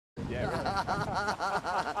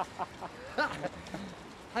Yeah, really.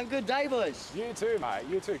 Have a good day, boys. You too, mate.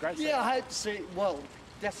 You too. Great. Yeah, I hope to see. Well,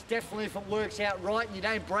 that's definitely if it works out right and you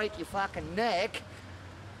don't break your fucking neck.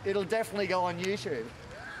 It'll definitely go on YouTube.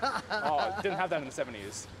 Oh, didn't have that in the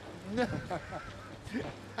 70s. No.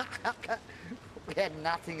 We had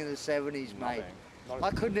nothing in the 70s, mate. I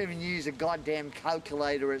couldn't even use a goddamn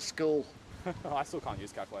calculator at school. I still can't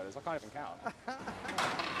use calculators. I can't even count.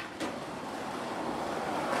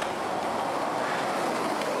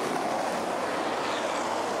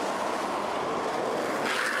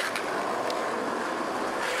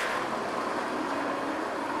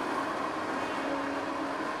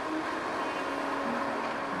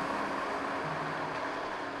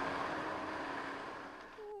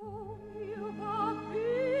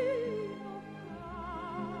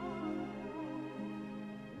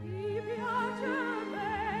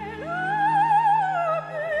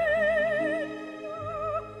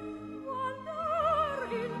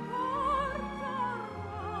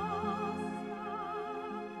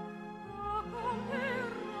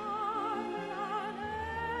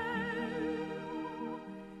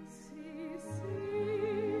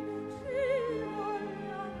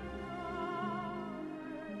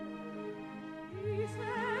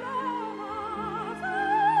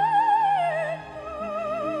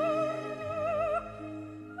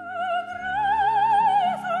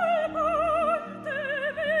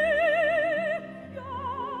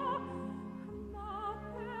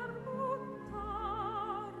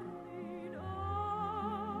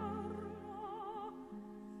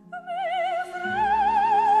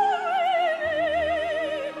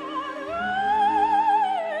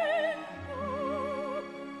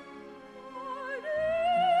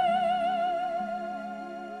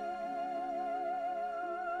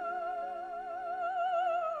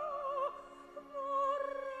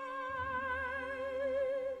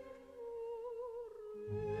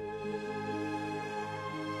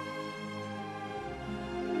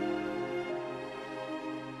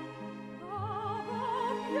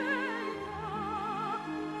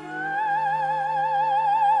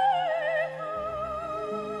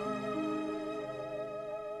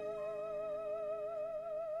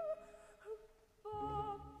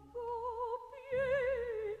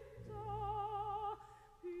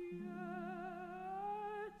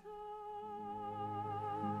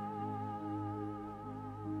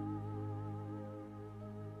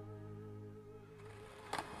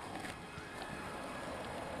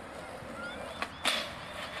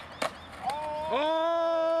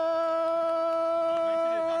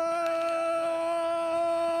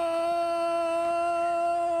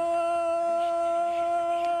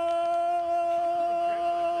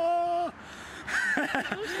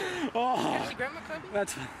 Catch your grandma, Kobe?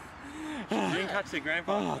 That's. She didn't catch the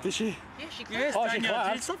grandpa. Oh, did she? Yeah, she clapped. Yes, Oh, she Daniel,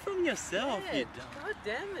 clapped. dude, stop filming yourself, Yeah, you dumb. God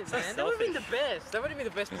damn it, So man. That would have been the selfish. best. That would have been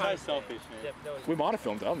the best So part. selfish, man. Yep, that was We might have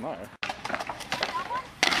filmed it. I don't know.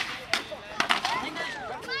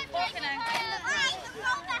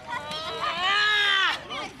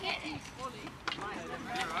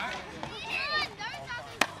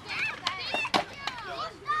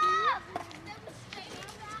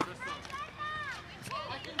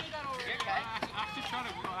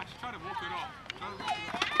 I should try to walk it off.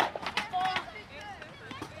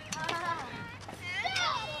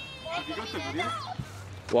 Have you got the video?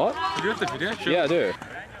 What? Have you got the video? Sure. Yeah, I do.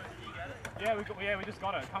 Yeah, we just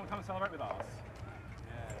got it. Come celebrate with us.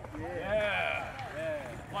 Yeah.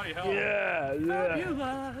 Bloody hell. Yeah, yeah.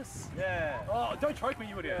 fabulous. Yeah. Oh, don't choke me,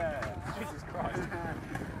 you idiot. Yeah. Jesus Christ.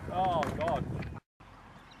 Oh, God.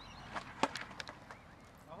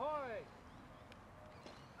 Ahoy!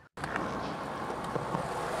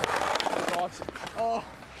 God. Oh,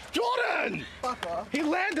 Jordan! Fuck off. He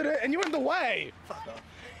landed it and you were in the way. Fuck off.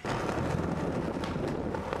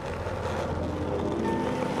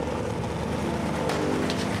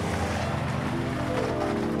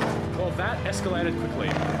 Well, that escalated quickly.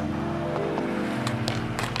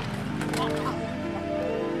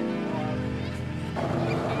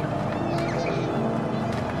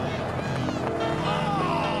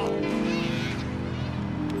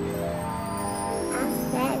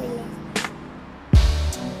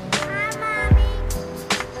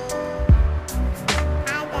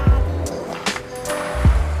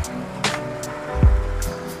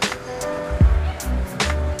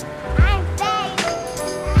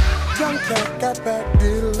 Got back,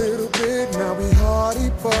 did a little bit, now we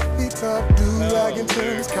hardy, puffy, tough, do-rag and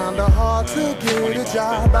things, kinda hard to get a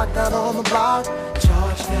job, back out on the block,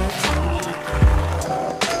 charge that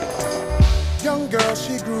Young girl,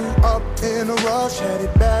 she grew up in a rush, had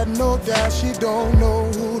it bad, no doubt. She don't know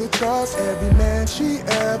who to trust. Every man she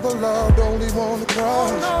ever loved only wanna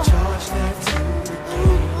crush. Charge that to the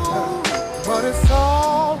king. But it's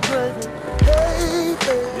all gravy. Hey,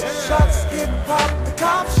 baby, shots get popped, the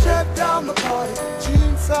cops shut down the party.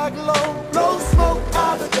 Jeans sag low, blow smoke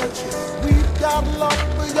out the Dutchess. We've got love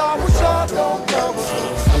for y'all, but y'all don't love us.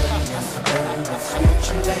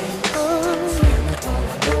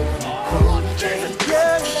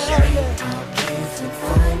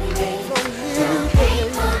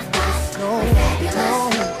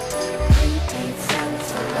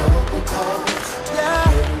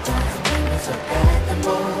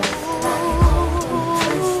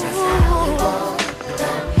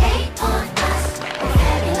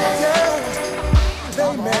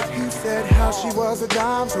 She was a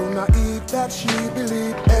dime, so naive that she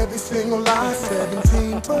believed every single lie.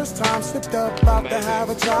 17, first time slipped up, about to have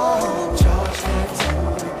a child. Charge that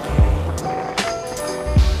to the king.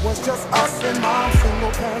 Was just us and mom,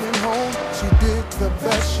 single parent home. She did the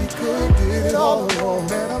best she could, did it all alone.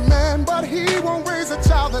 Met a man, but he won't raise a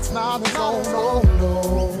child that's not his own. Oh no,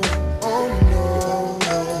 oh no,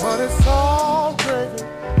 but it's all gravy.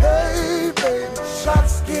 Hey baby,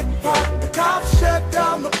 shots get popped, the cops shut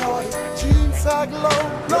down the party. Sag low,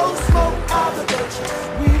 blow smoke out the Dutchess.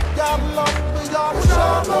 We've got love for y'all, but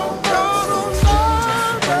y'all don't know.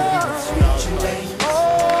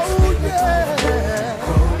 Oh yeah, yeah,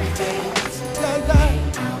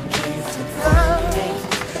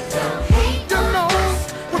 you know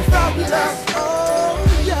we're fabulous. Oh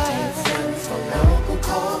yeah,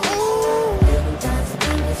 ooh,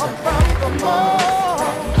 about the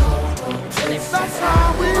more. That's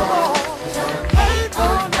how we roll.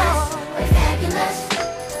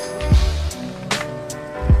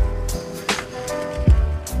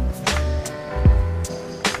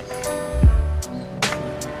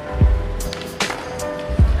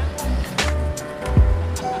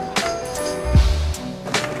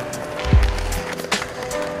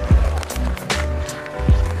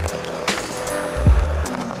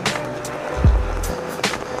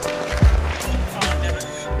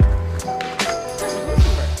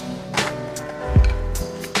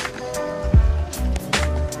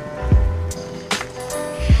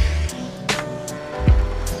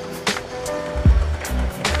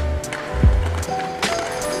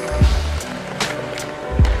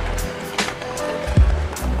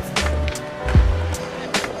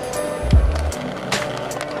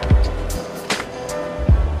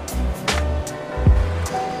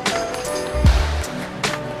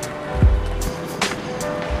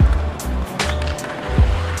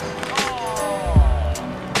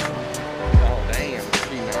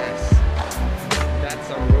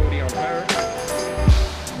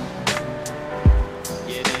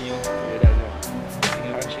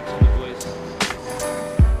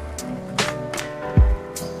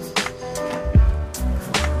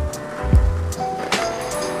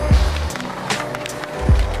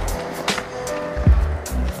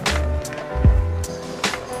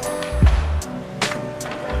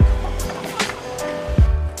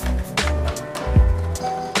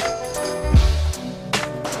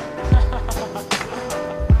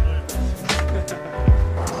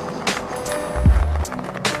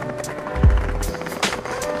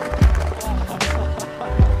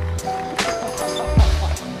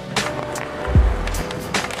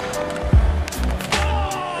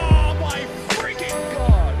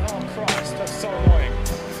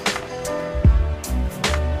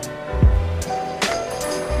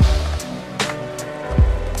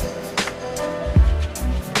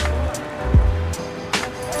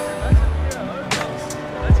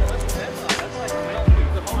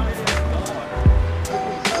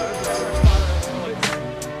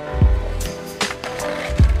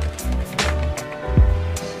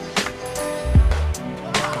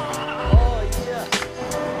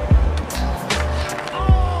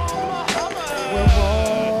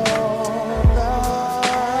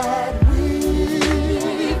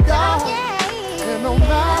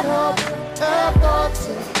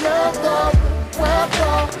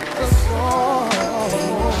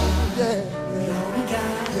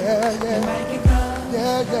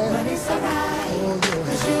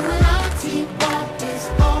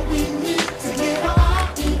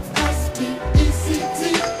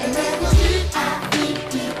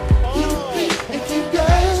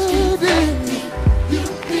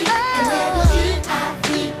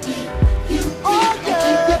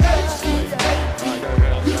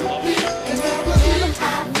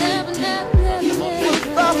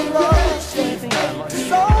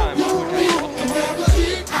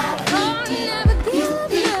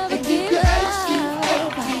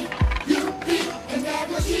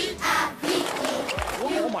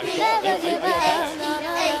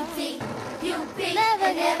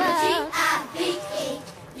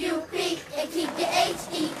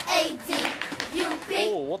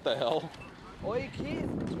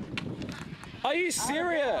 you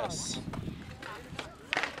serious?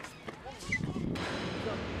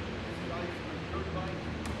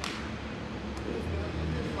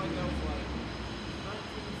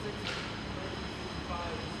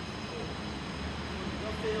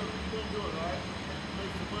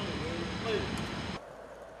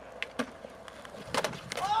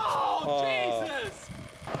 Oh, Jesus!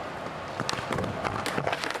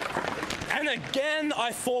 And again,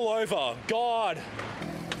 I fall over. God.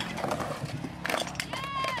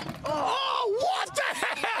 Oh, what the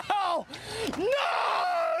hell?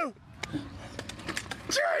 No!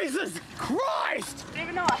 Jesus Christ! I don't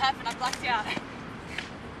even know what happened, I blacked out.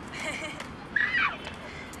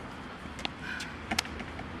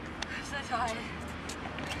 I'm so tired.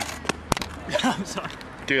 I'm sorry.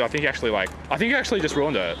 Dude, I think you actually just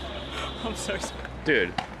ruined it. I'm so sorry.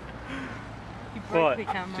 Dude, You broke What? the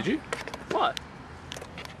camera. did you? What?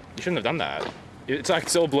 You shouldn't have done that. It's like,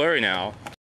 it's all blurry now.